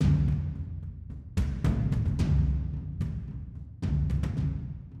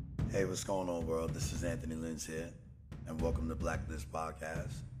Hey, what's going on, world? This is Anthony Lins here, and welcome to Blacklist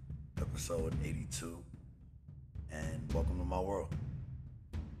Podcast, episode 82, and welcome to my world.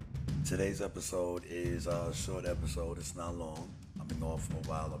 Today's episode is a short episode. It's not long. I've been gone for a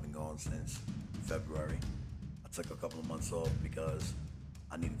while. I've been gone since February. I took a couple of months off because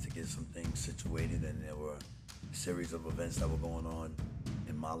I needed to get some things situated, and there were a series of events that were going on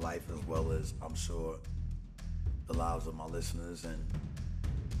in my life, as well as, I'm sure, the lives of my listeners and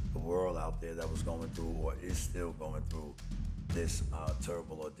the world out there that was going through or is still going through this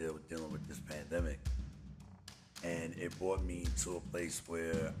terrible ordeal dealing with this pandemic. And it brought me to a place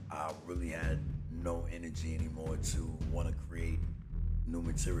where I really had no energy anymore to want to create new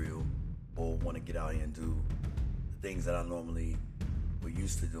material or want to get out here and do the things that I normally were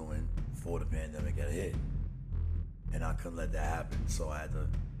used to doing before the pandemic had hit. And I couldn't let that happen, so I had to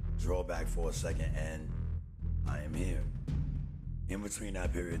draw back for a second, and I am here. In between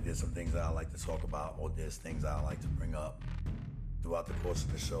that period, there's some things that I like to talk about, or there's things that I like to bring up throughout the course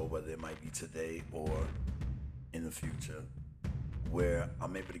of the show, whether it might be today or in the future, where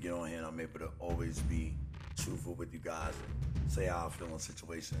I'm able to get on here and I'm able to always be truthful with you guys and say how I feel in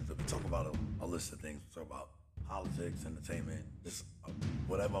situations. If we talk about a list of things, we talk about politics, entertainment, just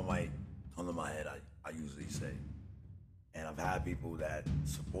whatever might come to my head, I usually say. And I've had people that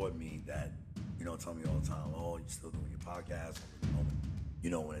support me that, tell me all the time, oh, you still doing your podcast?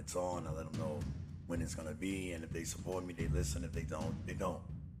 When it's on, I let them know when it's going to be. And if they support me, they listen. If they don't, they don't.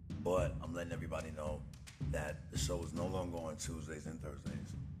 But I'm letting everybody know that the show is no longer on Tuesdays and Thursdays.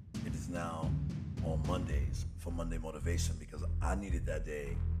 It is now on Mondays for Monday Motivation, because I needed that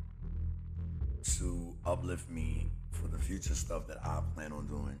day to uplift me for the future stuff that I plan on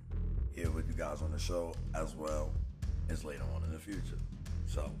doing here with you guys on the show, as well as later on in the future.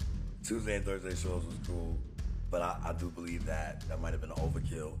 So Tuesday and Thursday shows was cool, but I do believe that might have been an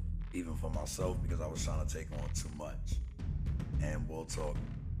overkill, even for myself, because I was trying to take on too much. And we'll talk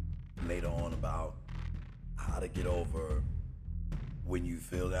later on about how to get over when you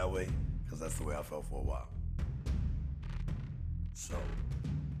feel that way, because that's the way I felt for a while. So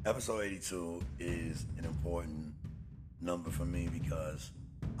episode 82 is an important number for me because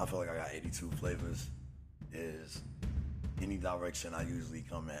I feel like I got 82 flavors. Is any direction I usually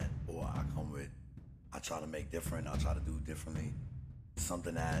come at or I come with, I try to make different, I try to do differently.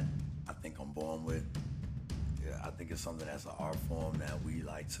 Something that I think I'm born with. Yeah, I think it's something that's an art form that we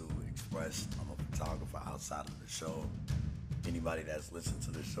like to express. I'm a photographer outside of the show. Anybody that's listened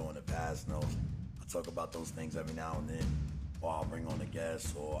to the show in the past knows I talk about those things every now and then, or I'll bring on a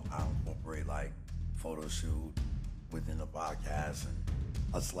guest, or I'll incorporate like photo shoot within the podcast and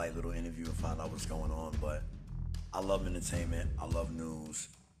a slight little interview and find out what's going on. But I love entertainment, I love news,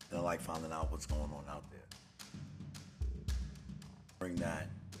 and I like finding out what's going on out there. Bring that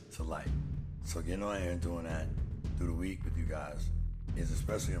to life. So getting on here and doing that through the week with you guys is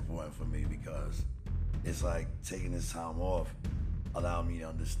especially important for me, because it's like taking this time off allowed me to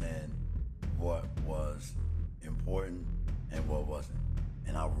understand what was important and what wasn't.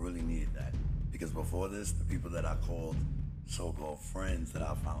 And I really needed that, because before this, the people that I called so-called friends that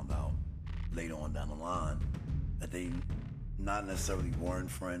I found out later on down the line that they not necessarily weren't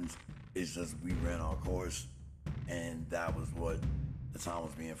friends, it's just we ran our course, and that was what the time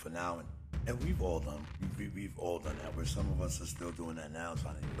was being for now. And we've all done that, where some of us are still doing that now,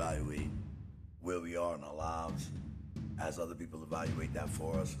 trying to evaluate where we are in our lives as other people evaluate that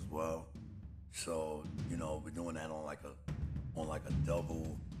for us as well. So, we're doing that on like a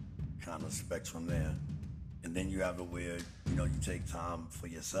double kind of spectrum there. And then you have it where, you take time for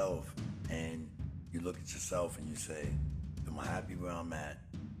yourself and you look at yourself and you say, am I happy where I'm at?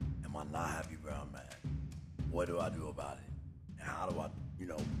 Am I not happy where I'm at? What do I do about it? And how do I,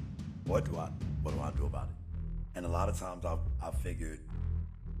 what do I do about it? And a lot of times I figured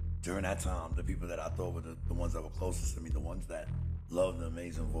during that time, the people that I thought were the ones that were closest to me, the ones that loved the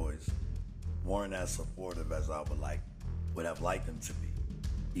amazing voice, weren't as supportive as I would have liked them to be,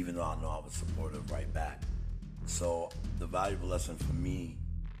 even though I know I was supportive right back. So the valuable lesson for me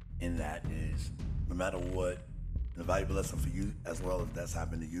in that is, no matter what, the valuable lesson for you as well as that's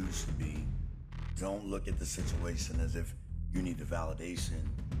happened to you should be, don't look at the situation as if you need the validation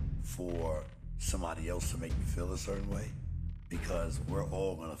for somebody else to make you feel a certain way, because we're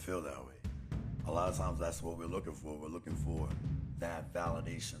all gonna feel that way. A lot of times that's what we're looking for. We're looking for that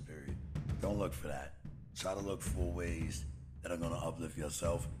validation period. Don't look for that. Try to look for ways that are gonna uplift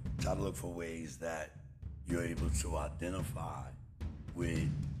yourself. Try to look for ways that you're able to identify with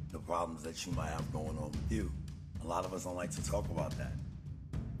the problems that you might have going on with you. A lot of us don't like to talk about that.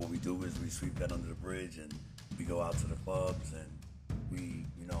 What we do is we sweep that under the bridge and we go out to the clubs and we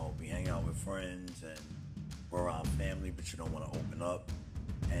hang out with friends and we're around family, but you don't want to open up.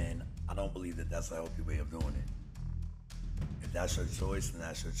 And I don't believe that that's a healthy way of doing it. If that's your choice, then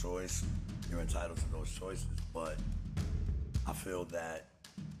that's your choice. You're entitled to those choices. But I feel that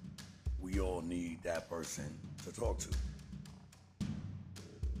we all need that person to talk to.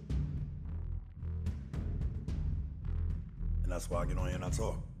 And that's why I get on here and I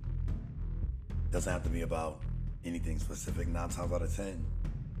talk. Doesn't have to be about anything specific. 9 times out of 10,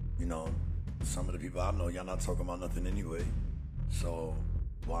 some of the people I know, y'all not talking about nothing anyway. So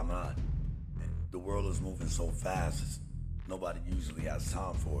why not? The world is moving so fast, nobody usually has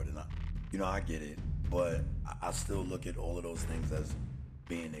time for it. And I get it, but I still look at all of those things as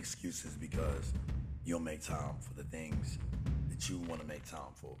being excuses because you don't make time for the things that you want to make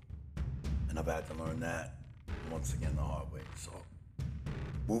time for. And I've had to learn that once again the hard way. So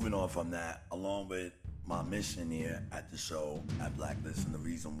moving on from that, along with my mission here at the show at Blacklist, and the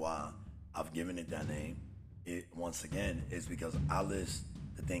reason why I've given it that name, once again, is because I list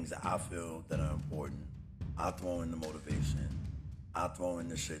the things that I feel that are important. I throw in the motivation. I throw in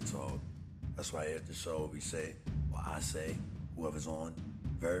the shit talk. That's why here at the show we say, well, I say, whoever's on,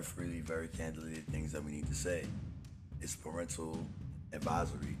 very freely, very candidly, the things that we need to say. It's parental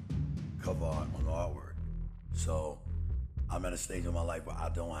advisory, cover art on the artwork. So I'm at a stage in my life where I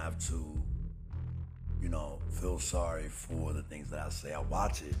don't have to, feel sorry for the things that I say. I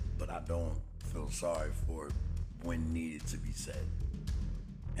watch it, but I don't feel sorry for it when needed to be said.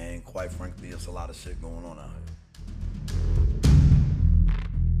 And quite frankly, there's a lot of shit going on out here.